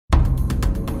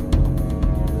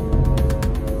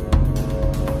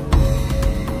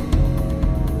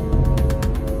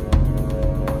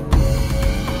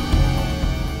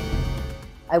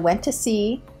I went to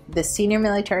see the senior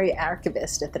military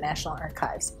archivist at the National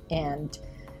Archives, and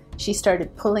she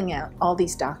started pulling out all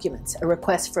these documents, a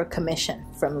request for a commission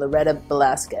from Loreta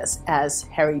Velazquez as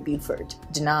Harry Buford,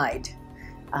 denied,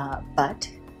 but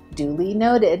duly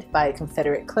noted by a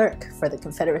Confederate clerk for the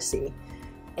Confederacy,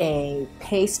 a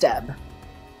pay stub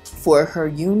for her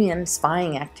Union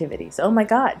spying activities. Oh my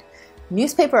God,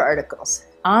 newspaper articles,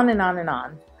 on and on and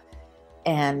on.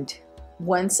 And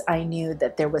once I knew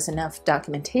that there was enough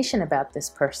documentation about this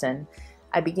person,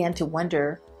 I began to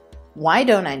wonder, why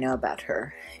don't I know about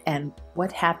her? And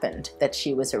what happened that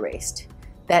she was erased?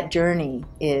 That journey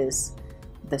is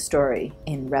the story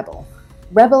in Rebel.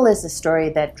 Rebel is a story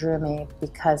that drew me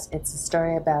because it's a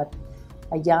story about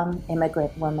a young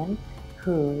immigrant woman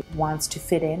who wants to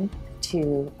fit in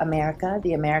to America,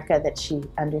 the America that she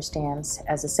understands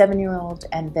as a 7-year-old,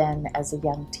 and then as a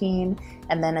young teen,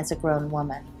 and then as a grown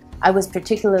woman. I was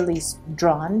particularly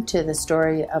drawn to the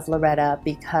story of Loreta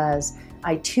because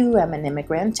I too am an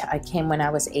immigrant. I came when I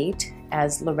was 8,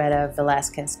 as Loreta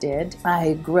Velazquez did.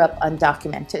 I grew up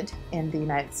undocumented in the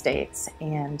United States,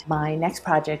 and my next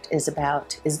project is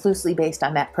loosely based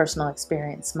on that personal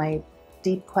experience. My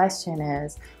deep question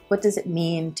is, what does it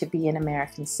mean to be an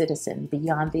American citizen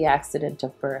beyond the accident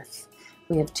of birth?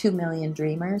 We have 2 million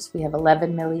dreamers, we have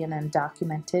 11 million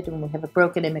undocumented, and we have a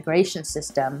broken immigration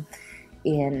system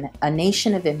in a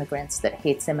nation of immigrants that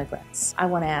hates immigrants. I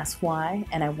want to ask why,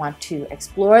 and I want to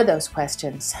explore those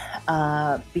questions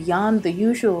beyond the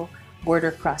usual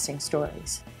border crossing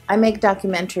stories. I make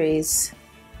documentaries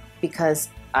because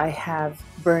I have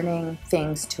burning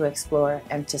things to explore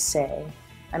and to say.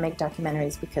 I make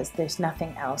documentaries because there's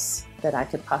nothing else that I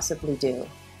could possibly do.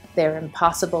 They're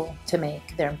impossible to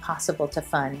make, they're impossible to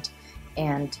fund,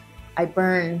 and I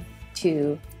burn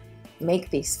to make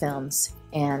these films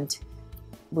and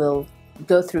will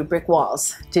go through brick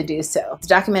walls to do so. The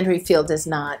documentary field is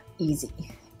not easy,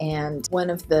 and one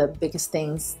of the biggest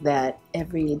things that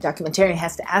every documentarian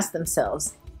has to ask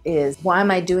themselves is, why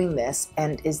am I doing this,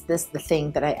 and is this the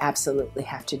thing that I absolutely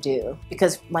have to do?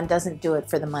 Because one doesn't do it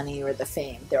for the money or the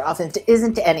fame. There often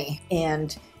isn't any,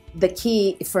 and the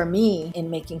key for me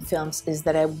in making films is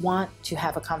that I want to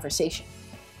have a conversation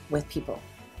with people.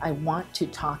 I want to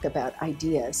talk about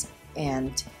ideas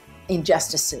and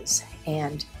injustices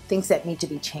and things that need to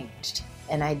be changed.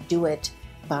 And I do it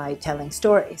by telling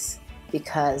stories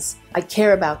because I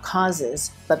care about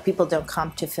causes, but people don't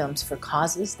come to films for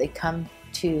causes. They come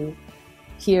to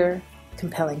hear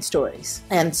compelling stories.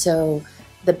 And so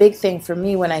the big thing for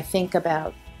me when I think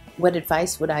about what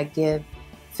advice would I give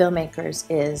filmmakers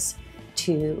is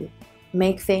to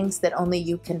make things that only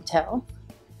you can tell,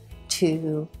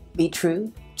 to be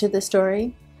true to the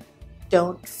story.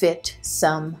 Don't fit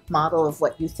some model of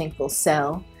what you think will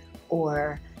sell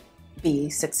or be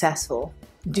successful.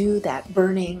 Do that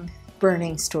burning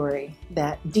story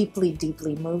that deeply,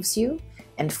 deeply moves you,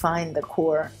 and find the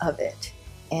core of it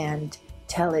and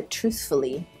tell it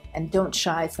truthfully, and don't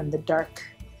shy from the dark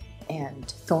and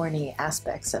thorny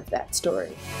aspects of that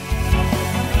story.